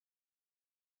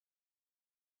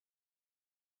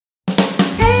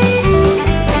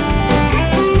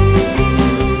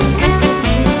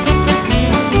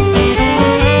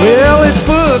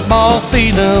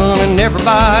season, and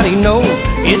everybody knows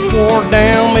it's wore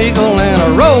down Eagle and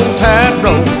a roll tide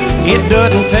road. It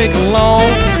doesn't take long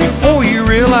before you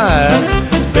realize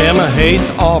Bama hates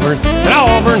Auburn and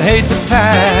Auburn hates the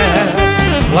Tide.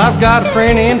 Well, I've got a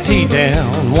friend in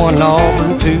T-Town, one in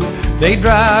Auburn too. They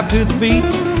drive to the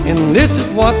beach and this is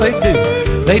what they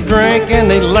do. They drink and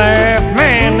they laugh,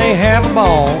 man, they have a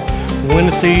ball. When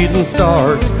the season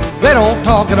starts, they don't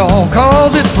talk at all,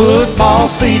 'cause it's football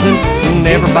season and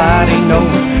everybody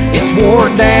knows it's wore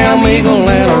down Eagle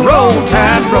and a roll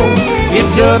tide road. It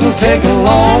doesn't take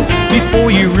long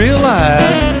before you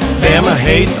realize Bama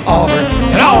hates Auburn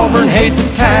and Auburn hates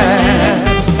the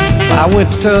Tide. I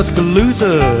went to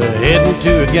Tuscaloosa heading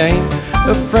to a game.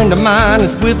 A friend of mine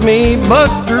is with me,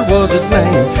 Buster was his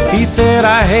name. He said,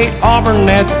 I hate Auburn,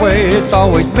 that's the way it's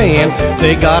always been.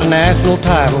 They got a national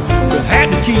title, but had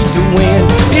to cheat to win.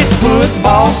 It's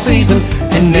football season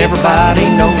and everybody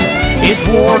knows it's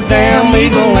wore down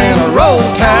Eagle and a roll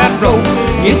tide road.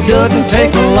 It doesn't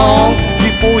take long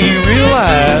before you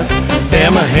realize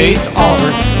Bama hates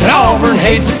Auburn and Auburn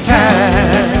hates the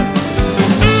Tide.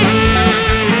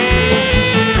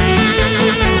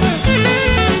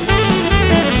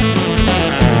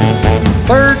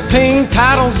 13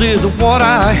 titles is what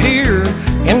I hear,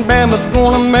 and Bama's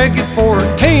gonna make it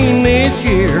 14 this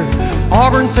year.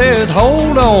 Auburn says,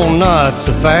 hold on, not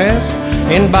so fast.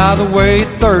 And by the way,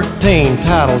 13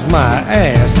 titles my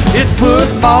ass. It's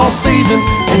football season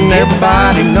and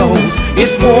everybody knows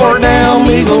it's wore down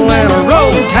Eagle and a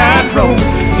roll tide road.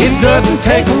 It doesn't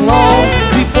take long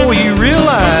before you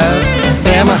realize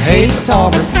Bama hates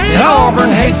Auburn and Auburn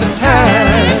hates the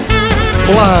Tide.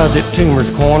 Well, I was at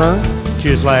Toomer's Corner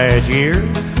just last year.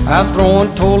 I was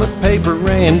throwing toilet paper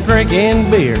and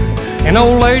drinking beer. An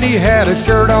old lady had a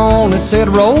shirt on that said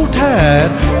Roll Tide.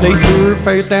 They threw her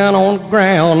face down on the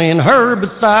ground in her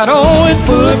beside. Oh, it's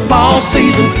football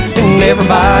season and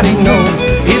everybody knows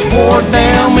it's wore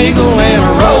down Eagle and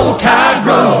a Roll Tide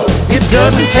road. It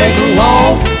doesn't take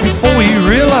long before you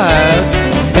realize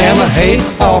Bama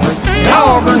hates Auburn and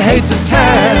Auburn hates the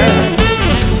Tide.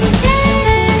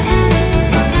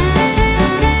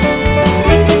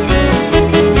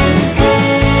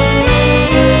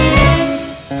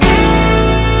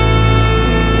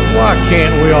 Why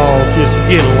can't we all just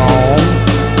get along?